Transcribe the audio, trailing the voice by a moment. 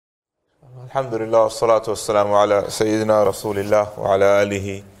Alhamdulillah, salatu wassalamu ala Sayyidina Rasulillah wa ala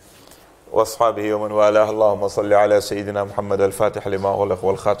alihi wa ashabihi wa man walah. Allahumma salli ala Sayyidina Muhammad al-Fatih lima ughlaq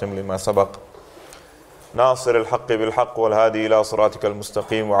wal khatim lima sabaq. Nasir al-haqqi bil-haqq wal hadi ila siratika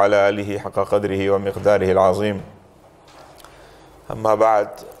al-mustaqim wa ala alihi haqqa qadrihi wa miqdarihi al-azim. Amma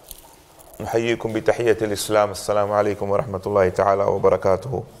ba'd. Nuhayyikum bi tahiyyati al-Islam. Assalamu alaykum wa rahmatullahi ta'ala wa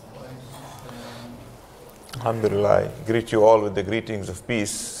barakatuhu. Alhamdulillah, I greet you all with the greetings of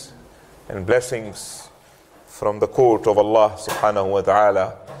peace and blessings from the court of Allah subhanahu wa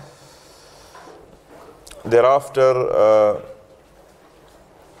ta'ala. Thereafter,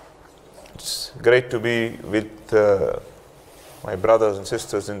 it's great to be with my brothers and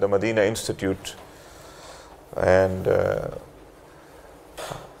sisters in the Madina Institute, and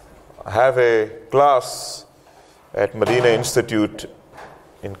I have a class at Madina Institute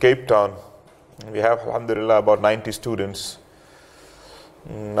in Cape Town. We have, alhamdulillah, about 90 students.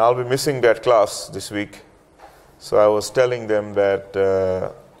 I'll be missing that class this week. So I was telling them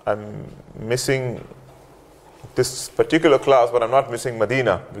that I'm missing this particular class, but I'm not missing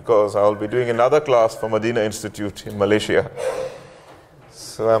Madina, because I'll be doing another class for Madina Institute in Malaysia.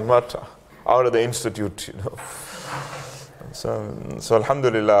 So I'm not out of the institute, you know. So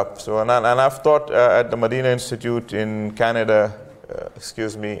alhamdulillah. So and I've taught at the Madina Institute in Canada,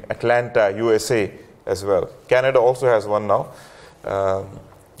 Atlanta, USA as well. Canada also has one now.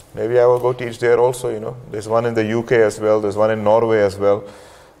 Maybe I will go teach there also, you know. There's one in the UK as well, there's one in Norway as well.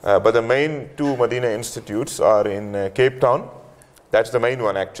 But the main two Madina institutes are in Cape Town. That's the main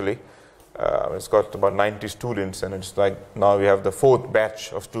one actually. It's got about 90 students, and it's like now we have the 4th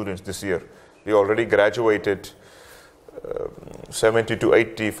batch of students this year. We already graduated 70 to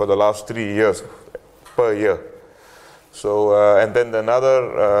 80 for the last 3 years per year. So, and then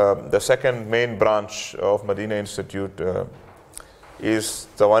the second main branch of Madina Institute is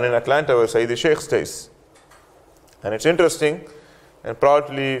the one in Atlanta where Shaykh stays. And it's interesting and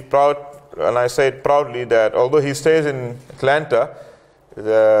and I say it proudly, that although he stays in Atlanta,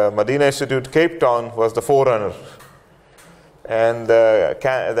 the Madina Institute Cape Town was the forerunner. And the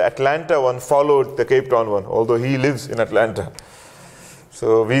Atlanta one followed the Cape Town one, although he lives in Atlanta.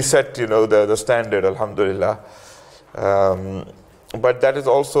 So we set, you know, the standard, alhamdulillah. But that is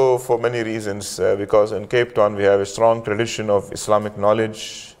also for many reasons, because in Cape Town we have a strong tradition of Islamic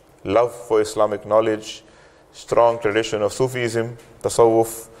knowledge, love for Islamic knowledge, strong tradition of Sufism,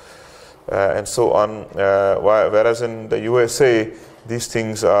 Tasawwuf, and so on. Whereas in the USA, these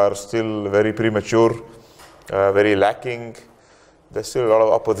things are still very premature, very lacking. There's still a lot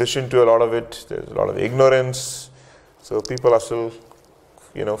of opposition to a lot of it. There's a lot of ignorance. So people are still,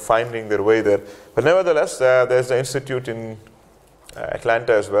 you know, finding their way there. But nevertheless, there's the institute in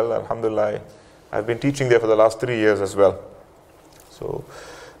Atlanta as well. Alhamdulillah, I've been teaching there for the last 3 years as well. So,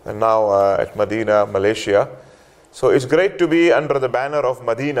 and now at Madina, Malaysia. So it's great to be under the banner of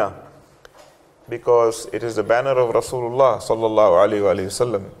Madina, because it is the banner of Rasulullah sallallahu alaihi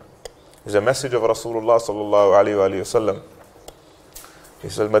wasallam. It's a message of Rasulullah sallallahu alaihi wasallam.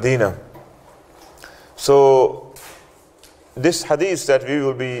 It's al-Madina. So this hadith that we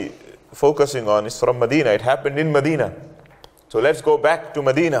will be focusing on is from Madina. It happened in Madina. So let's go back to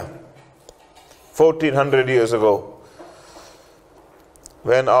Madina, 1400 years ago,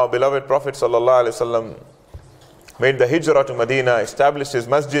 when our beloved Prophet sallallahu alaihi wasallam made the hijrah to Madina, established his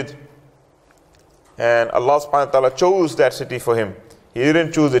masjid, and Allah subhanahu wa ta'ala chose that city for him. He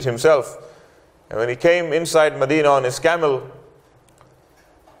didn't choose it himself. And when he came inside Madina on his camel,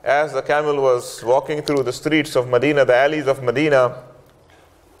 as the camel was walking through the streets of Madina, the alleys of Madina,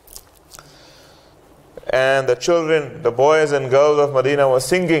 and the children, the boys and girls of Madina were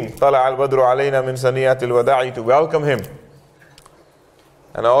singing Tala al-Badru alayna min saniyat al-wada'i, to welcome him.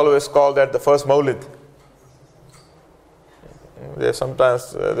 And I always call that the first Mawlid.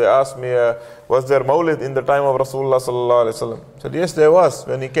 Sometimes they ask me, was there Mawlid in the time of Rasulullah sallallahu alaihi wasallam? I said, yes, there was.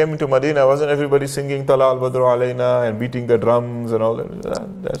 When he came into Madina, wasn't everybody singing Tala al-Badru alayna and beating the drums and all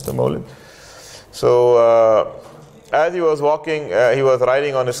that? That's the Mawlid. So as he was walking, he was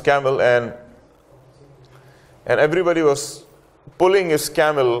riding on his camel, and everybody was pulling his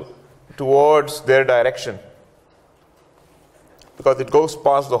camel towards their direction, because it goes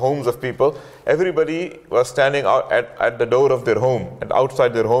past the homes of people. Everybody was standing out at the door of their home, and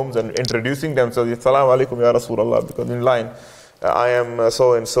outside their homes, and introducing themselves. Assalamu alaikum ya Rasulullah, because in line, I am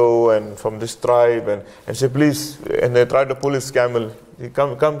so and so, and from this tribe, and say, please. And they tried to pull his camel.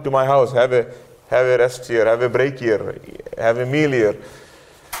 Come to my house, have a rest here, have a break here, have a meal here.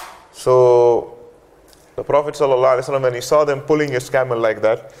 So the Prophet ﷺ, when he saw them pulling his camel like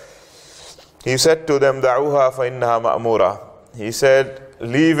that, he said to them, "Da'uha fa innaha ma'mura." He said,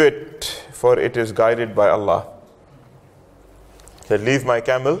 "Leave it, for it is guided by Allah. He said, leave my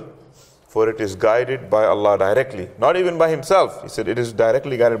camel, for it is guided by Allah directly. Not even by himself. He said, it is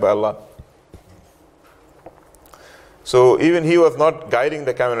directly guided by Allah. So even he was not guiding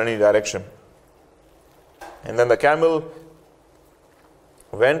the camel in any direction. And then the camel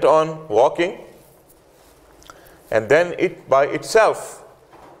went on walking, and then it by itself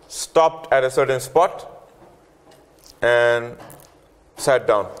stopped at a certain spot and sat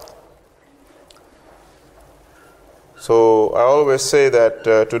down. So I always say that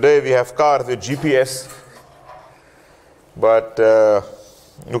today we have cars with GPS, but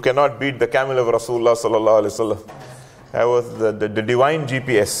you cannot beat the camel of Rasulullah sallallahu alaihi wasallam. That was the divine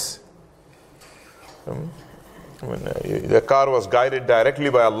GPS. The car was guided directly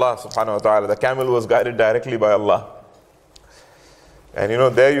by Allah subhanahu wa ta'ala. The camel was guided directly by Allah. And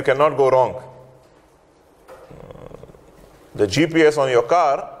there you cannot go wrong. The GPS on your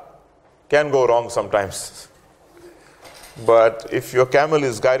car can go wrong sometimes. But if your camel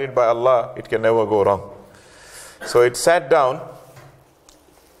is guided by Allah, it can never go wrong. So it sat down.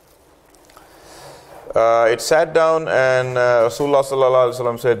 And Rasulullah sallallahu alaihi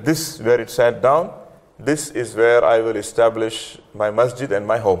wasallam said, this where it sat down, this is where I will establish my masjid and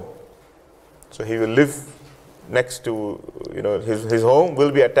my home. So he will live next to, his home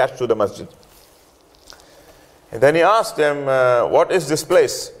will be attached to the masjid. And then he asked them, what is this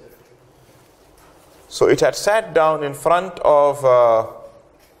place? So it had sat down in front of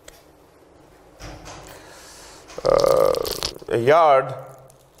a yard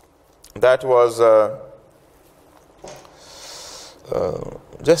that was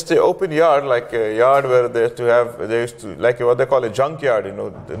just an open yard, like a yard where they used to, like what they call a junkyard,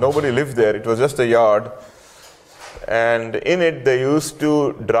 nobody lived there. It was just a yard. And in it they used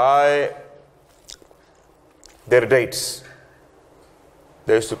to dry their dates.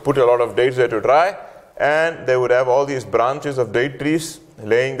 They used to put a lot of dates there to dry, and they would have all these branches of date trees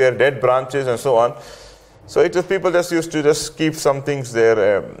laying their dead branches and so on. So it was people just used to just keep some things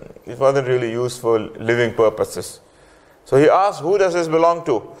there. It wasn't really used for living purposes. So he asked, who does this belong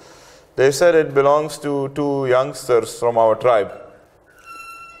to? They said it belongs to two youngsters from our tribe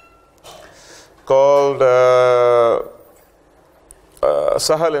called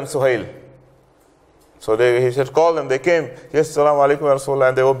Sahal and Suhail. So he said, call them. They came. Yes, Assalamu alaikum ya Rasulullah.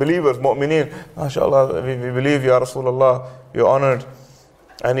 And they were believers, mu'mineen. MashaAllah, we believe ya Rasulullah. You're honored.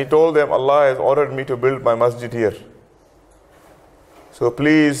 And he told them, Allah has ordered me to build my masjid here. So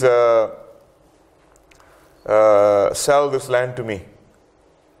please sell this land to me.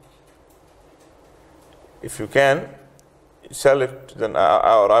 If you can, sell it, then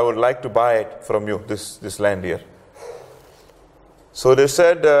I would like to buy it from you, this land here. So they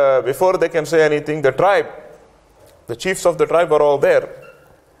said, before they can say anything, the chiefs of the tribe were all there.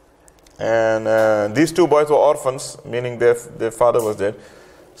 And these two boys were orphans, meaning their father was dead.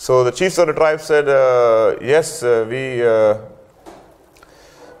 So the chiefs of the tribe said, yes,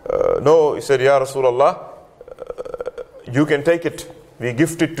 no, he said, Ya Rasulullah, you can take it. We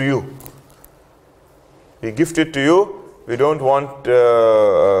gift it to you. We gift it to you. We don't want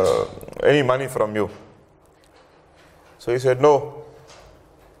any money from you. So he said, no,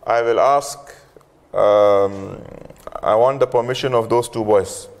 I will ask, I want the permission of those two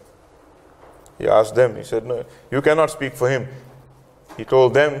boys. He asked them, he said, no, you cannot speak for him. He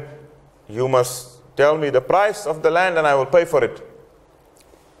told them, you must tell me the price of the land and I will pay for it.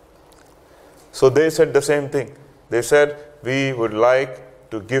 So they said the same thing. They said, we would like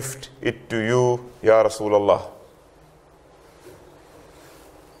to gift it to you, Ya Rasulullah.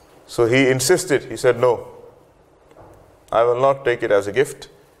 So he insisted. He said, no, I will not take it as a gift.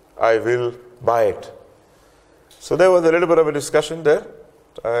 I will buy it. So there was a little bit of a discussion there.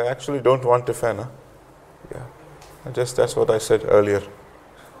 I actually don't want a fan. Yeah, that's what I said earlier.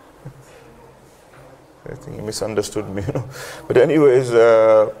 I think he misunderstood me. But anyways,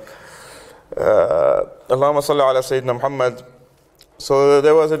 Allahumma salli ala Sayyidina Muhammad. So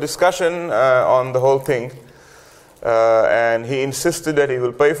there was a discussion on the whole thing, and he insisted that he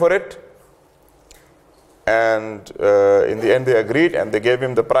will pay for it. And in the end they agreed, and they gave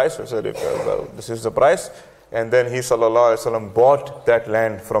him the price. I said, well, this is the price. And then he sallallahu alaihi wasallam bought that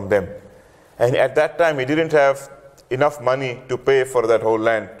land from them. And at that time he didn't have enough money to pay for that whole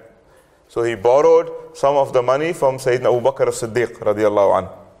land. So he borrowed some of the money from Sayyidina Abu Bakr as-Siddiq radiyallahu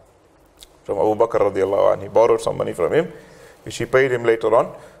anhu. From Abu Bakr radiyallahu anhu. He borrowed some money from him, which he paid him later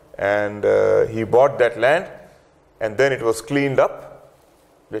on. And he bought that land, and then it was cleaned up.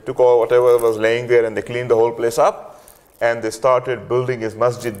 They took all whatever was laying there and they cleaned the whole place up. And they started building his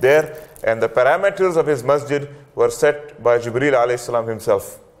masjid there. And the parameters of his masjid were set by Jibrail alayhi salam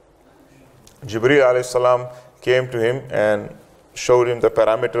himself. Jibrail alayhi salam came to him and showed him the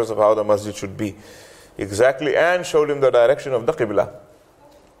parameters of how the masjid should be exactly, and showed him the direction of the Qibla,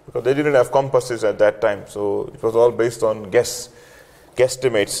 because they didn't have compasses at that time, so it was all based on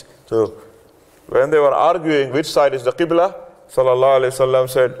guesstimates. So when they were arguing which side is the Qibla, sallallahu alaihi wasallam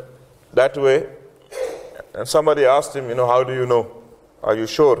said that way, and somebody asked him, how do you know? Are you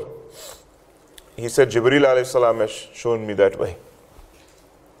sure? He said, Jibrail alayhi salam has shown me that way.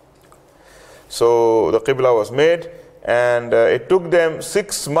 So the Qibla was made, and it took them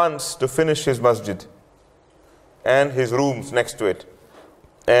 6 months to finish his masjid and his rooms next to it.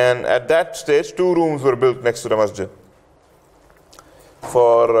 And at that stage, 2 rooms were built next to the masjid.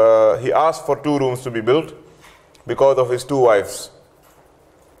 He asked for 2 rooms to be built because of his 2 wives,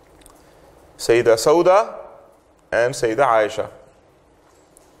 Sayyidah Sauda and Sayyidah Aisha.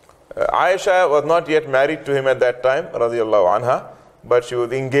 Aisha was not yet married to him at that time, radiyallahu anha, but she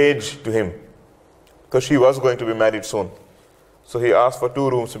was engaged to him, because she was going to be married soon. So he asked for 2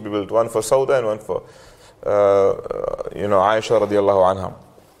 rooms to be built, one for Sauda and one for Aisha radiallahu anha.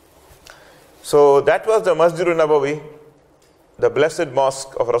 So that was the Masjid al-Nabawi, the blessed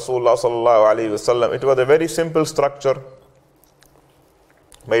mosque of Rasulullah sallallahu alaihi wasallam. It was a very simple structure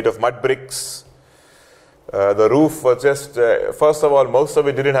made of mud bricks. The roof was just, first of all, most of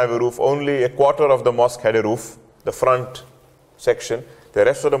it didn't have a roof. Only a quarter of the mosque had a roof, the front section. The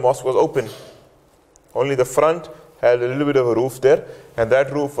rest of the mosque was open. Only the front had a little bit of a roof there, and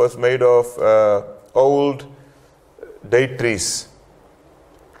that roof was made of old date trees.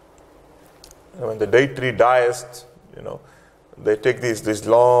 When the date tree dies, they take these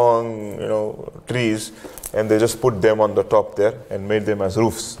long, trees, and they just put them on the top there and made them as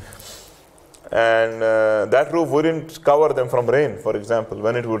roofs. And that roof wouldn't cover them from rain, for example.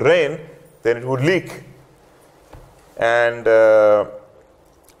 When it would rain, then it would leak. And the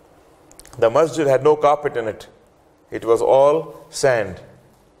masjid had no carpet in it. It was all sand,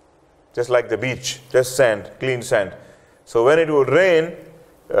 just like the beach, just sand, clean sand. So when it would rain,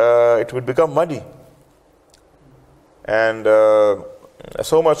 it would become muddy. And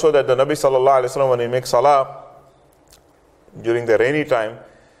so much so that the Nabi sallallahu alaihi wasallam, when he makes salah during the rainy time,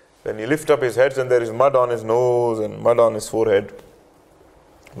 when he lifts up his head and there is mud on his nose and mud on his forehead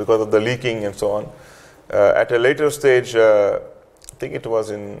because of the leaking and so on. At a later stage, I think it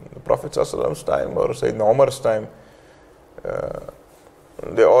was in the Prophet sallallahu alaihi wasallam's time or Sayyidina Umar's time,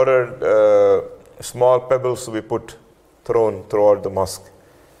 they ordered small pebbles to be thrown throughout the mosque,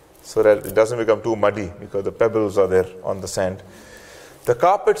 so that it doesn't become too muddy, because the pebbles are there on the sand. The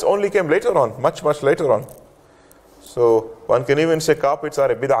carpets only came later on, much later on. So one can even say carpets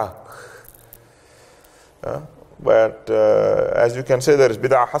are a bid'ah. But as you can say, there is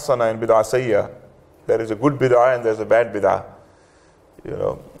bid'ah hasana and bid'ah sayyah. There is a good bid'ah and there is a bad bid'ah.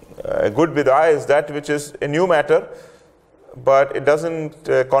 A good bid'ah is that which is a new matter, but it doesn't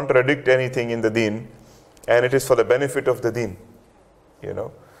contradict anything in the deen, and it is for the benefit of the deen,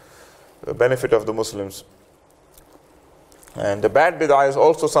 the benefit of the Muslims. And the bad bid'ah is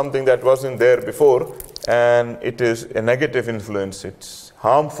also something that wasn't there before, and it is a negative influence. It's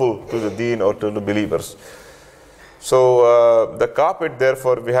harmful to the deen or to the believers. So the carpet,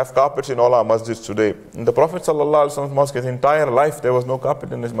 therefore, we have carpets in all our masjids today. In the Prophet ﷺ mosque, his entire life, there was no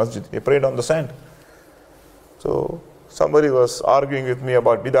carpet in his masjid. He prayed on the sand. So somebody was arguing with me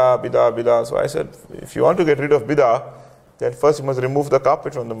about bid'ah. So I said, if you want to get rid of bid'ah, then first you must remove the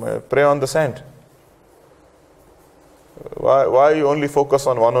carpet from the pray on the sand. Why you only focus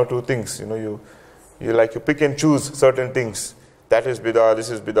on one or two things? You pick and choose certain things. That is bid'ah, this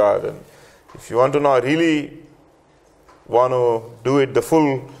is bid'ah. Then if you want to now really want to do it the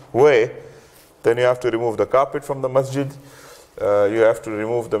full way, then you have to remove the carpet from the masjid, you have to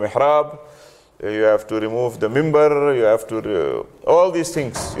remove the mihrab, you have to remove the mimbar, you have to all these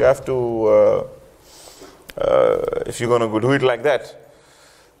things. You have to, if you're going to do it like that,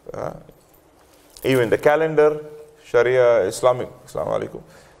 even the calendar, Sharia, Islamic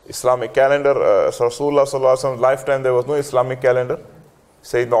calendar, Rasulullah sallallahu alaihi wasallam's lifetime there was no Islamic calendar.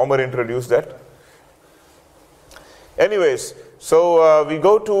 Sayyidina Umar introduced that. Anyways, so we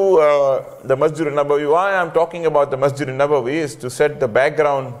go to the Masjid al-Nabawi. Why I'm talking about the Masjid al-Nabawi is to set the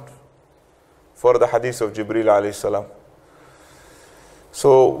background for the hadith of Jibrail alayhi salam.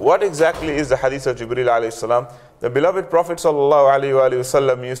 So what exactly is the hadith of Jibrail alayhi salam? The beloved Prophet sallallahu alayhi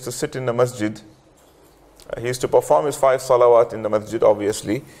wasallam used to sit in the masjid. He used to perform his 5 salawat in the masjid,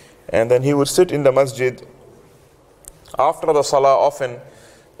 obviously, and then he would sit in the masjid after the salah often,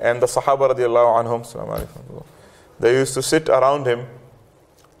 and the Sahaba radiallahu anhum, they used to sit around him,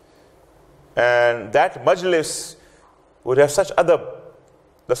 and that majlis would have such adab,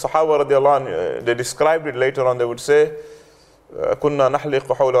 The Sahaba radiallahu anhu, they described it later on, they would say, كنا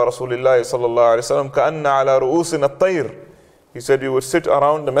نحلق حول رسول الله صلى الله عليه وسلم كأن على رؤوسنا الطير. He said, we would sit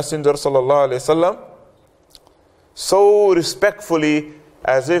around the Messenger sallallahu alaihi wasallam so respectfully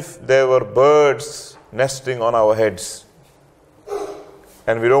as if there were birds nesting on our heads.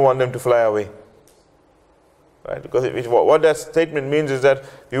 And we don't want them to fly away. Right? Because what that statement means is that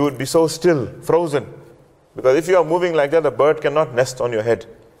you would be so still, frozen. Because if you are moving like that, a bird cannot nest on your head.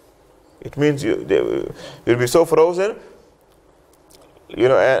 It means you'll be so frozen,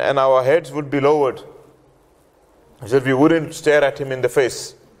 and our heads would be lowered. He said we wouldn't stare at him in the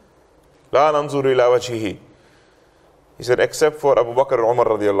face. لا ننظر إلى وجهه. He said, except for Abu Bakr and Umar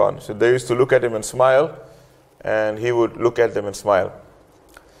radiallahu anhu. So they used to look at him and smile, and he would look at them and smile.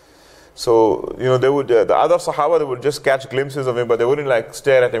 So, they would, the other Sahaba, they would just catch glimpses of him, but they wouldn't like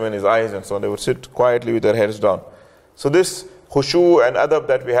stare at him in his eyes and so on. They would sit quietly with their heads down. So this khushu and adab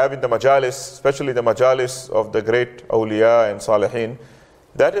that we have in the majalis, especially the majalis of the great awliya and salihin,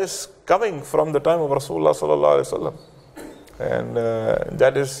 that is coming from the time of Rasulullah sallallahu alaihi wasallam. And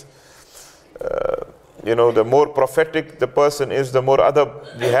that is, the more prophetic the person is, the more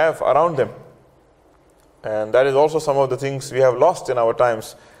adab we have around them. And that is also some of the things we have lost in our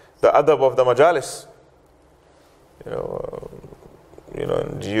times. The adab of the majalis.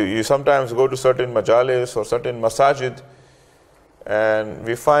 You sometimes go to certain majalis or certain masajid, and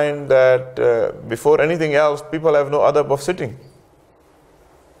we find that before anything else, people have no adab of sitting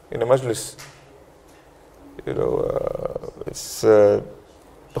in a majlis. It's the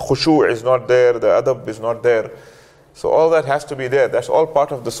khushu' is not there, the adab is not there. So all that has to be there. That's all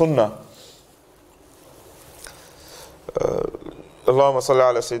part of the sunnah. Allahumma salli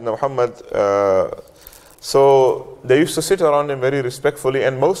ala Sayyidina Muhammad. So they used to sit around him very respectfully,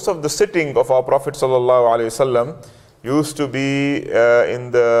 and most of the sitting of our Prophet sallallahu alaihi wasallam used to be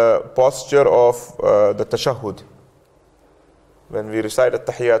in the posture of the tashahhud. When we recite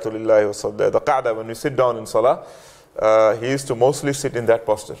at-tahiyyatu lillahi wa sallam, the qa'da, when we sit down in salah, he used to mostly sit in that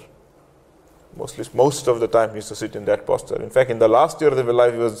posture. Most of the time he used to sit in that posture. In fact, in the last year of his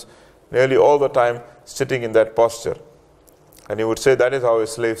life, he was nearly all the time sitting in that posture. And he would say, that is how a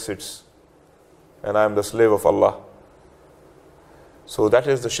slave sits. And I am the slave of Allah. So that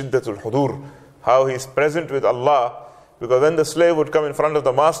is the shiddatul hudur. How he is present with Allah. Because when the slave would come in front of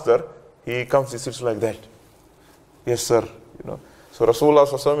the master, he sits like that. Yes, sir. So Rasulullah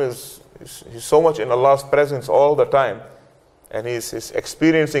sallallahu alaihi wasallam is so much in Allah's presence all the time. And he is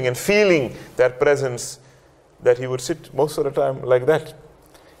experiencing and feeling that presence, that he would sit most of the time like that.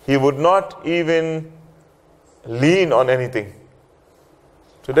 He would not even lean on anything.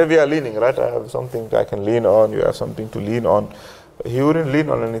 Today we are leaning, right? I have something I can lean on, you have something to lean on. He wouldn't lean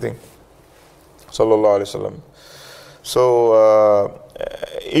on anything. Sallallahu alaihi wasallam. So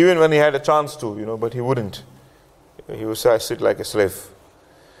even when he had a chance to, but he wouldn't. He would say, I sit like a slave.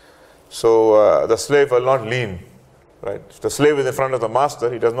 So the slave will not lean. Right? If the slave is in front of the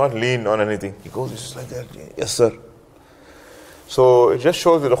master, he does not lean on anything. He goes just like that. Yes, sir. So it just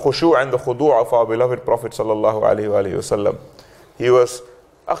shows the khushu' and the khudu' of our beloved Prophet sallallahu alaihi wasallam. He was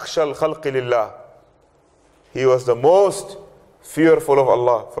akhshal khalqi lillah. He was the most fearful of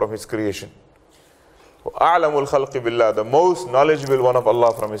Allah from His creation. A'lamul khalqi billah, the most knowledgeable one of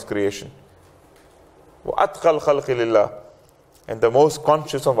Allah from His creation. Atqal khalqi lillah, and the most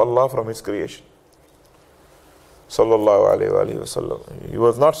conscious of Allah from His creation. Sallallahu alaihi wasallam. He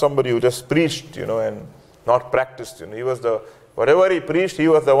was not somebody who just preached, and not practiced. He was whatever he preached, he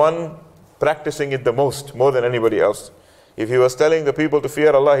was the one practicing it the most, more than anybody else. If he was telling the people to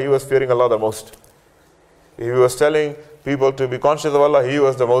fear Allah, he was fearing Allah the most. If he was telling people to be conscious of Allah, he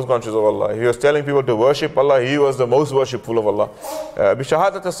was the most conscious of Allah. If he was telling people to worship Allah, he was the most worshipful of Allah.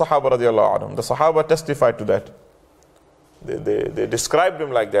 Bishahadat as-sahaba radiyallahu anhum. The Sahaba testified to that. They described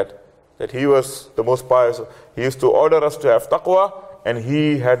him like that he was the most pious. He used to order us to have taqwa, and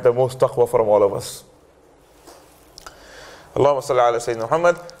he had the most taqwa from all of us. Allahumma salli ala Sayyidina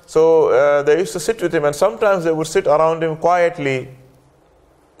Muhammad. So they used to sit with him, and sometimes they would sit around him quietly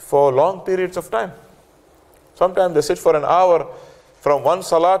for long periods of time. Sometimes they sit for an hour from one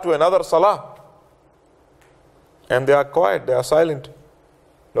salah to another salah. And they are quiet, they are silent.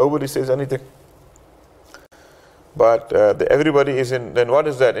 Nobody says anything. But everybody is in, then what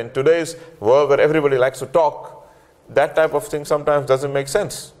is that? In today's world where everybody likes to talk, that type of thing sometimes doesn't make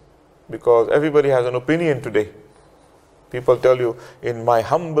sense. Because everybody has an opinion today. People tell you, in my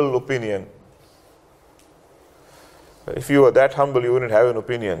humble opinion. If you were that humble, you wouldn't have an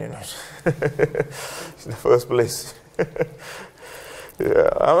opinion, in the first place. Yeah,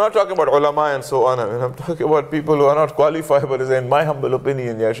 I'm not talking about ulama and so on. I mean, I'm talking about people who are not qualified, but say, in my humble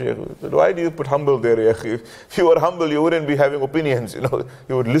opinion, ya Shaykh. Why do you put humble there, ya Shaykh? If you were humble, you wouldn't be having opinions, you know.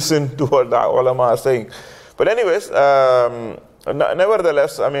 You would listen to what the ulama are saying. But anyways,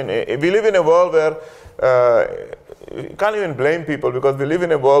 nevertheless, I mean, we live in a world where you can't even blame people, because we live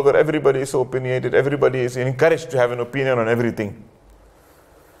in a world where everybody is so opinionated, everybody is encouraged to have an opinion on everything.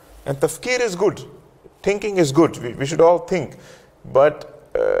 And tafkir is good. Thinking is good. We should all think. But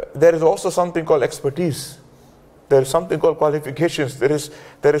there is also something called expertise. There is something called qualifications. There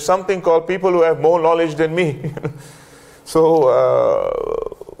is something called people who have more knowledge than me. So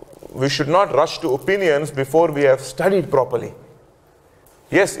we should not rush to opinions before we have studied properly.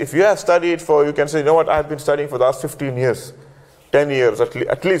 Yes, if you have studied for, you can say, you know what, I've been studying for the last 15 years, 10 years,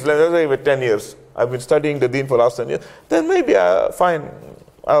 at least, let's say 10 years. I've been studying the deen for the last 10 years. Then maybe, fine,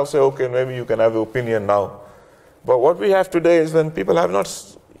 I'll say, okay, maybe you can have an opinion now. But what we have today is when people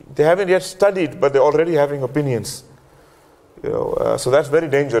they haven't yet studied, but they're already having opinions. You know, so that's very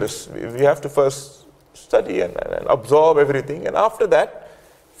dangerous. We have to first study and absorb everything, and after that,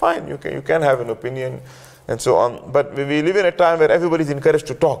 fine, you can have an opinion and so on. But we live in a time where everybody's encouraged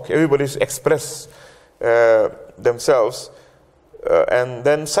to talk, everybody's express themselves, and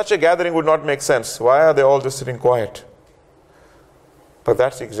then such a gathering would not make sense. Why are they all just sitting quiet? But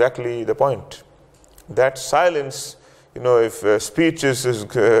that's exactly the point. That silence, you know, if speech is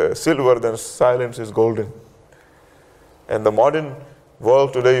silver, then silence is golden. And the modern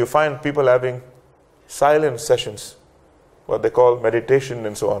world today, you find people having silent sessions, what they call meditation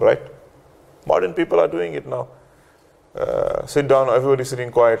and so on, right? Modern people are doing it now. Sit down, everybody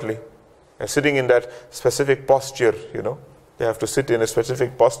sitting quietly, and sitting in that specific posture, you know. They have to sit in a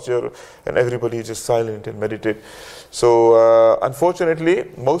specific posture, and everybody is just silent and meditate. So, unfortunately,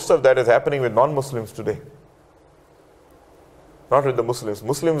 most of that is happening with non-Muslims today. Not with the Muslims.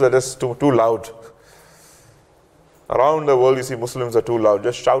 Muslims are just too loud. Around the world, you see Muslims are too loud,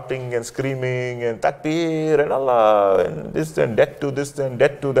 just shouting and screaming and takbir and Allah and this and that to this and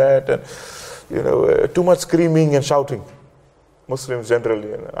that to that, and you know, too much screaming and shouting. Muslims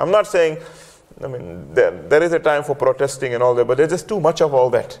generally. I'm not saying, I mean, there is a time for protesting and all that, but there's just too much of all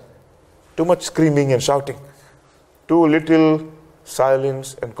that. Too much screaming and shouting. Too little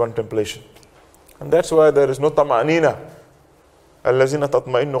silence and contemplation. And that's why there is no tama'nina. الَّذِينَ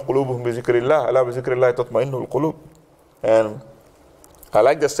تَطْمَئِنُّ قُلُوبُهُمْ بِذِكْرِ اللَّهِ أَلَا بِذِكْرِ اللَّهِ تَطْمَئِنُّ الْقُلُوبُ. And I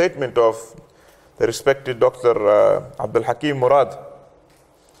like the statement of the respected Dr. Abdul Hakim Murad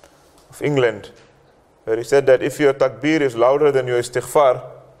of England, where he said that if your takbir is louder than your istighfar,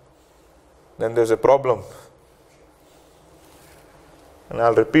 then there's a problem. And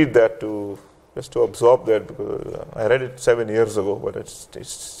I'll repeat that just to absorb that, because I read it 7 years ago, but it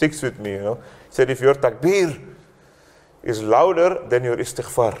sticks with me, you know. He said, if your takbir is louder than your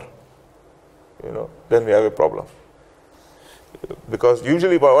istighfar, you know, then we have a problem. Because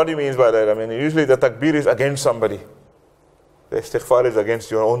usually, what he means by that, I mean, usually the takbir is against somebody. The istighfar is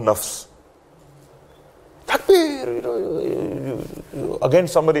against your own nafs. Takbir, you know,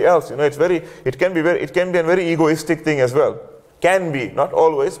 against somebody else. You know, it can be a very egoistic thing as well. Can be, not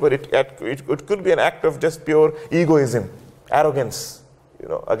always, but it could be an act of just pure egoism, arrogance, you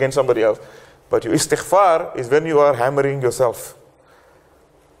know, against somebody else. But your istighfar is when you are hammering yourself,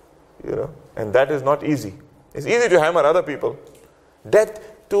 you know, and that is not easy. It's easy to hammer other people. Death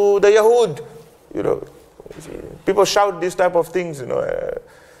to the Yahud, you know. People shout these type of things, you know.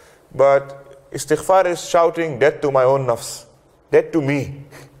 But istighfar is shouting death to my own nafs, death to me.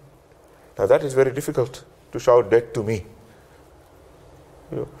 Now that is very difficult, to shout death to me.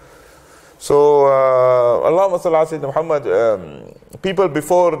 You know. So, Allahumma salli ala Sayyidina Muhammad, people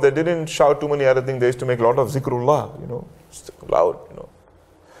before, they didn't shout too many other things. They used to make a lot of zikrullah, you know, loud, you know.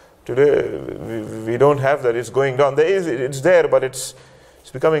 Today, we don't have that. It's going down. It's there, but it's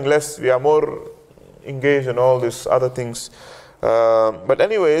becoming less. We are more engaged in all these other things. But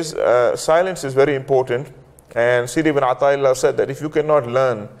anyways, silence is very important. And Sidi ibn Ata'illah said that if you cannot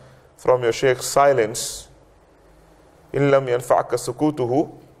learn from your Shaykh's silence, إِن لَمْ يَنْفَعْكَ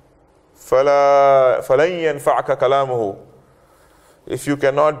سُكُوتُهُ فَلَنْ يَنْفَعْكَ كَلَامُهُ. If you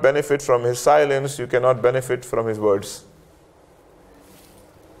cannot benefit from his silence, you cannot benefit from his words.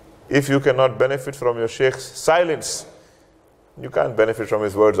 If you cannot benefit from your Shaykh's silence, you can't benefit from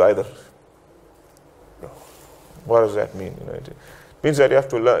his words either. What does that mean? You know, it means that you have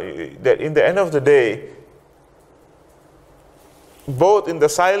to learn that in the end of the day, both in the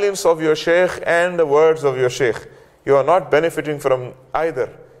silence of your Shaykh and the words of your Shaykh, you are not benefiting from either.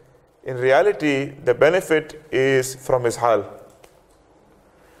 In reality, the benefit is from his hal.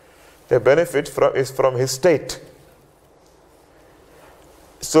 The benefit is from his state.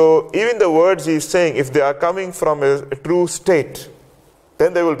 So even the words he's saying, if they are coming from a true state,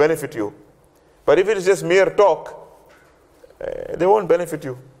 then they will benefit you. But if it is just mere talk, they won't benefit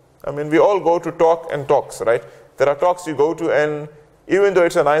you. I mean, we all go to talk and talks, right? There are talks you go to, and even though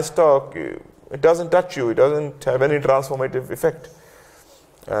it's a nice talk, it doesn't touch you. It doesn't have any transformative effect.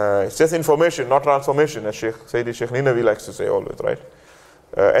 It's just information, not transformation, as Shaykh Ninawi likes to say always, right?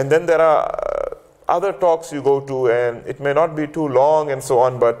 And then there are other talks you go to, and it may not be too long and so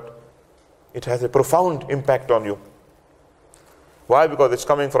on, but it has a profound impact on you. Why? Because it's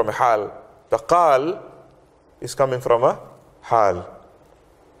coming from a hal. The qal is coming from a hal.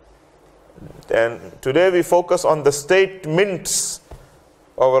 And today we focus on the statements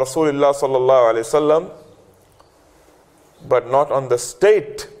of Rasulullah sallallahu alaihi wasallam, but not on the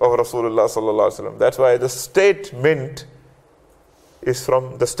state of Rasulullah sallallahu alaihi wasallam. That's why the statement is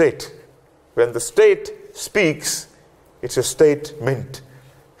from the state. When the state speaks, it's a statement.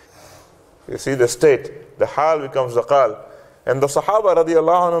 You see the state, the hal becomes the qal. And the Sahaba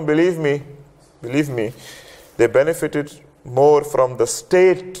radiallahu anhum, believe me, they benefited more from the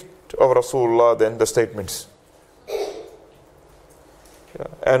state of Rasulullah than the statements.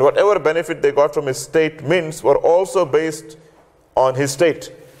 And whatever benefit they got from his statements were also based on his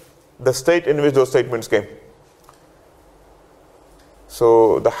state, the state in which those statements came.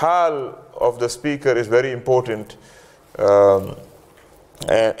 So the hal of the speaker is very important. And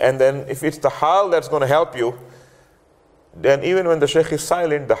then if it's the hal that's going to help you, then even when the Shaykh is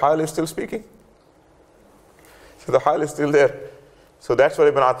silent, the hal is still speaking. So the hal is still there. So that's what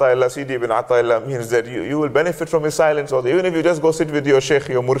Ibn Ata'illah, Sidi Ibn Ata'illah means, that you will benefit from his silence also. Even if you just go sit with your Shaykh,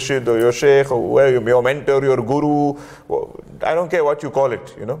 your Murshid, or your Shaykh, or your mentor, your Guru, I don't care what you call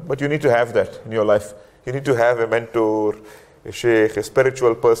it, but you need to have that in your life. You need to have a mentor, a Shaykh, a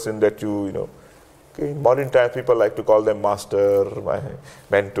spiritual person that in modern times people like to call them master, my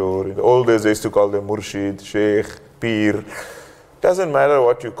mentor. In the old days they used to call them Murshid, Shaykh, Peer. Doesn't matter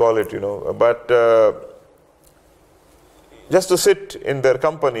what you call it, but just to sit in their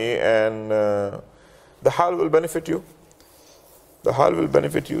company, and the hal will benefit you. The hal will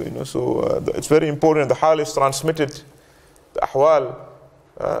benefit you, So it's very important. The hal is transmitted. The ahwal,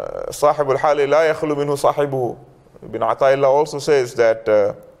 sahibul hali la yakhlu minhu sahibuhu. Ibn Ata'illah also says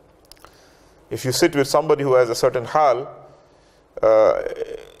that if you sit with somebody who has a certain hal,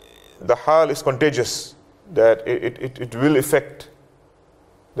 the hal is contagious, that it will affect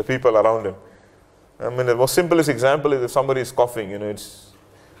the people around him. I mean, the most simplest example is if somebody is coughing, or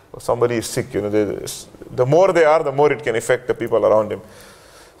somebody is sick, the more they are, the more it can affect the people around him.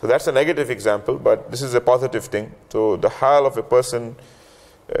 So that's a negative example, but this is a positive thing. So the hal of a person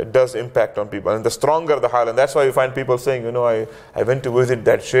does impact on people, and the stronger the hal, and that's why you find people saying, I went to visit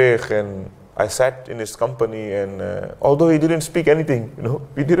that Shaykh, and I sat in his company, and although he didn't speak anything,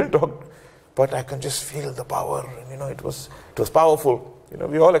 we didn't talk, but I can just feel the power, and it was powerful.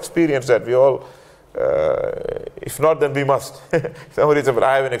 We all experience that. We all, if not, then we must. Somebody said, but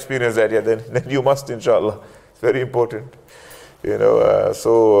I haven't experienced that yet. Then you must, inshallah. It's very important. Yeah,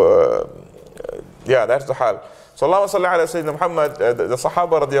 that's the hal. So Allahumma salli ala Sayyidina Muhammad, the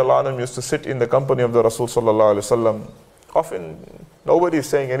Sahaba radiallahu anhum used to sit in the company of the Rasul sallallahu alayhi wa sallam. Often nobody is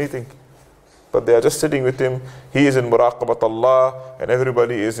saying anything, but they are just sitting with him. He is in muraqabat Allah, and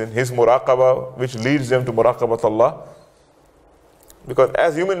everybody is in his muraqabah, which leads them to muraqabat Allah. Because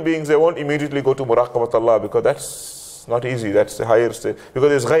as human beings, they won't immediately go to muraqabat Allah, because that's not easy. That's the higher state.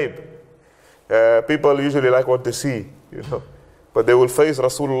 Because it's ghaib. People usually like what they see, But they will face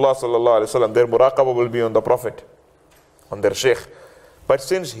Rasulullah sallallahu alaihi wasallam. Their muraqabah will be on the Prophet, on their Shaykh. But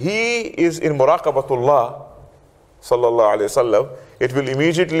since he is in muraqabatullah sallallahu alaihi wasallam, it will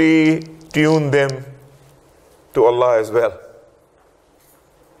immediately tune them to Allah as well.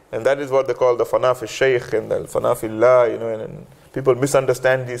 And that is what they call the fana fi Shaykh and the fana fillah, and people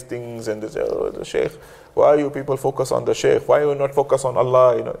misunderstand these things, and they say, oh, the Shaykh, why you people focus on the Shaykh? Why you not focus on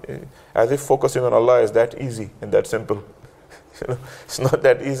Allah? As if focusing on Allah is that easy and that simple. It's not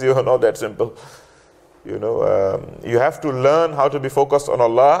that easy or not that simple. You have to learn how to be focused on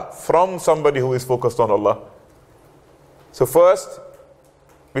Allah from somebody who is focused on Allah. So first,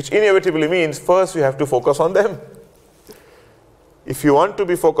 which inevitably means first you have to focus on them. If you want to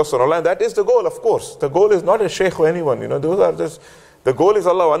be focused on Allah, and that is the goal, of course. The goal is not a Shaykh or anyone, those are just, the goal is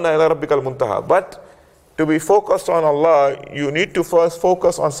Allah, wa anna ila rabbikal muntaha. But to be focused on Allah, you need to first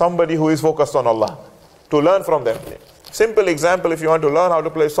focus on somebody who is focused on Allah, to learn from them. Simple example, if you want to learn how to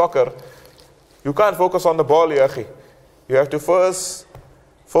play soccer, you can't focus on the ball, ya akhi. You have to first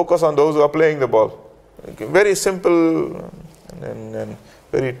focus on those who are playing the ball. Very simple and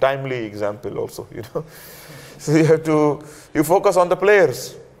very timely example also, So you focus on the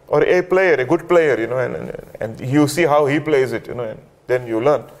players, or a player, a good player, and you see how he plays it, and then you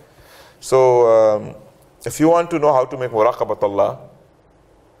learn. So if you want to know how to make muraqabatullah,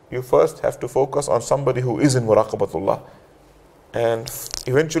 you first have to focus on somebody who is in muraqabatullah, and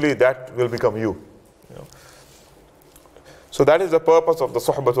eventually that will become you. So that is the purpose of the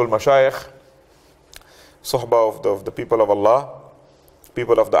suhbatul mashayikh, suhbah of the people of Allah,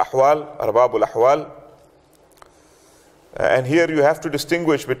 people of the ahwal, arbabul ahwal. And here you have to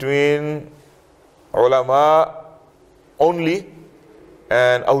distinguish between ulama only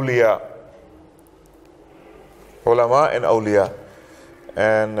and awliya. Ulama and awliya.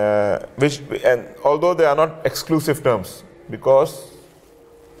 And although they are not exclusive terms, because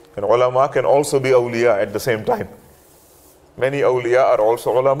an ulama can also be awliya at the same time. Many awliya are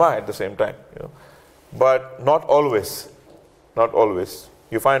also ulama at the same time. But not always. Not always.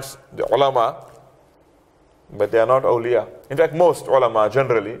 You find the ulama, but they are not awliya. In fact, most ulama,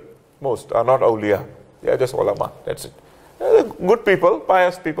 generally, most are not awliya. They are just ulama, that's it. They're good people,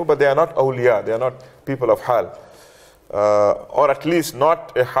 pious people, but they are not awliya. They are not people of hal. Or at least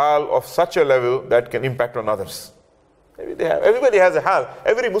not a hal of such a level that can impact on others. Maybe everybody has a hal.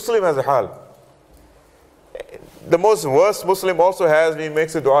 Every Muslim has a hal. The most worst Muslim also has, he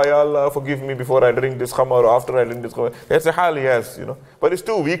makes a dua, Ya Allah, forgive me before I drink this khamar or after I drink this khamar. That's a hal he has, But it's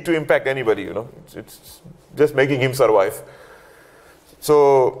too weak to impact anybody, It's just making him survive.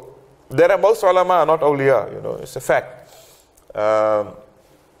 So, most ulama are not awliya, it's a fact. And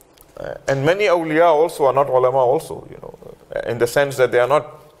many awliya also are not ulama also, in the sense that they are not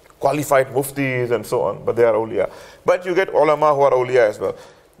qualified muftis and so on, but they are awliya. But you get ulama who are awliya as well.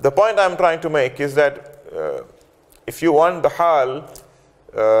 The point I'm trying to make is that if you want the hal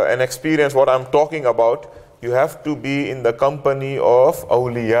and experience what I'm talking about, you have to be in the company of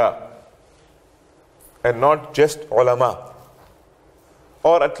awliya and not just ulama.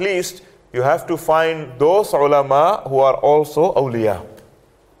 Or at least you have to find those ulama who are also awliya.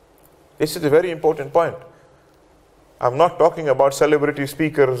 This is a very important point. I'm not talking about celebrity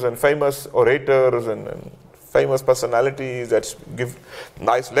speakers and famous orators and famous personalities that give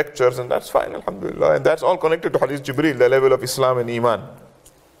nice lectures, and that's fine, alhamdulillah. And that's all connected to Hadith Jibrail, the level of Islam and Iman.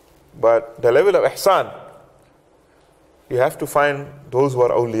 But the level of ihsan, you have to find those who are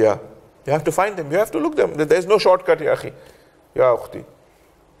awliya. You have to find them, you have to look them. There's no shortcut, ya akhi, ya ukhti.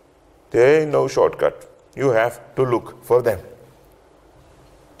 There ain't no shortcut. You have to look for them.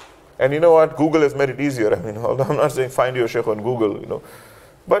 And you know what? Google has made it easier. Although I'm not saying find your shaykh on Google,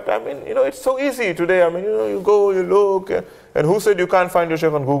 But it's so easy today. You go, you look, and who said you can't find your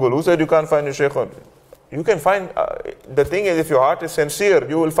shaykh on Google? Who said you can't find your shaykh on? You can find, the thing is, if your heart is sincere,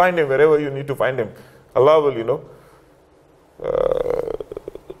 you will find him wherever you need to find him. Allah will,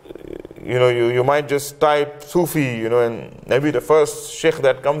 you might just type Sufi, and maybe the first shaykh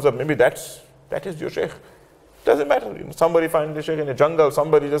that comes up, maybe that is your shaykh. Doesn't matter. Somebody finds a shaykh in a jungle,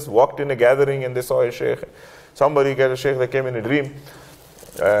 somebody just walked in a gathering and they saw a shaykh. Somebody got a shaykh that came in a dream.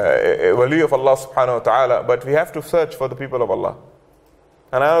 A wali of Allah subhanahu wa ta'ala, but we have to search for the people of Allah.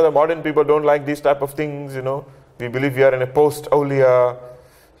 And I know the modern people don't like these type of things, We believe we are in a post-awliya,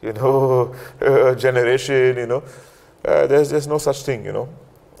 generation, There's no such thing,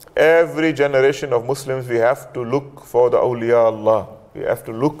 Every generation of Muslims, we have to look for the awliya Allah. We have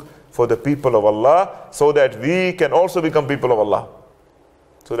to look for the people of Allah so that we can also become people of Allah.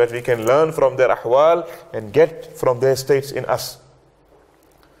 So that we can learn from their ahwal and get from their states in us.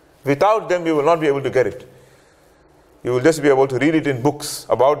 Without them, you will not be able to get it. You will just be able to read it in books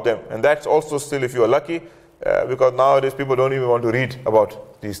about them. And that's also still, if you are lucky, because nowadays people don't even want to read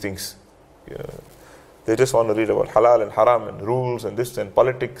about these things. They just want to read about halal and haram and rules and this and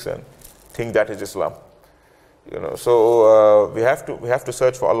politics and think that is Islam. So we have to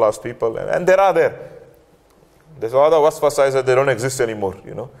search for Allah's people, and there are there. There's other wasfasais that they don't exist anymore,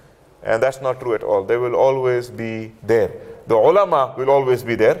 and that's not true at all. They will always be there. The ulama will always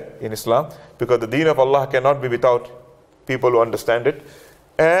be there in Islam, because the deen of Allah cannot be without people who understand it,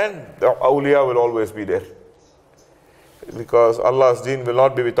 and the awliya will always be there, because Allah's deen will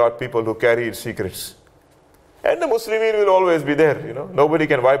not be without people who carry its secrets. And the Muslimin will always be there, Nobody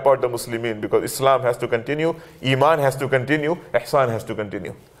can wipe out the Muslimin, because Islam has to continue, Iman has to continue, Ihsan has to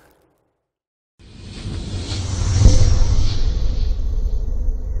continue.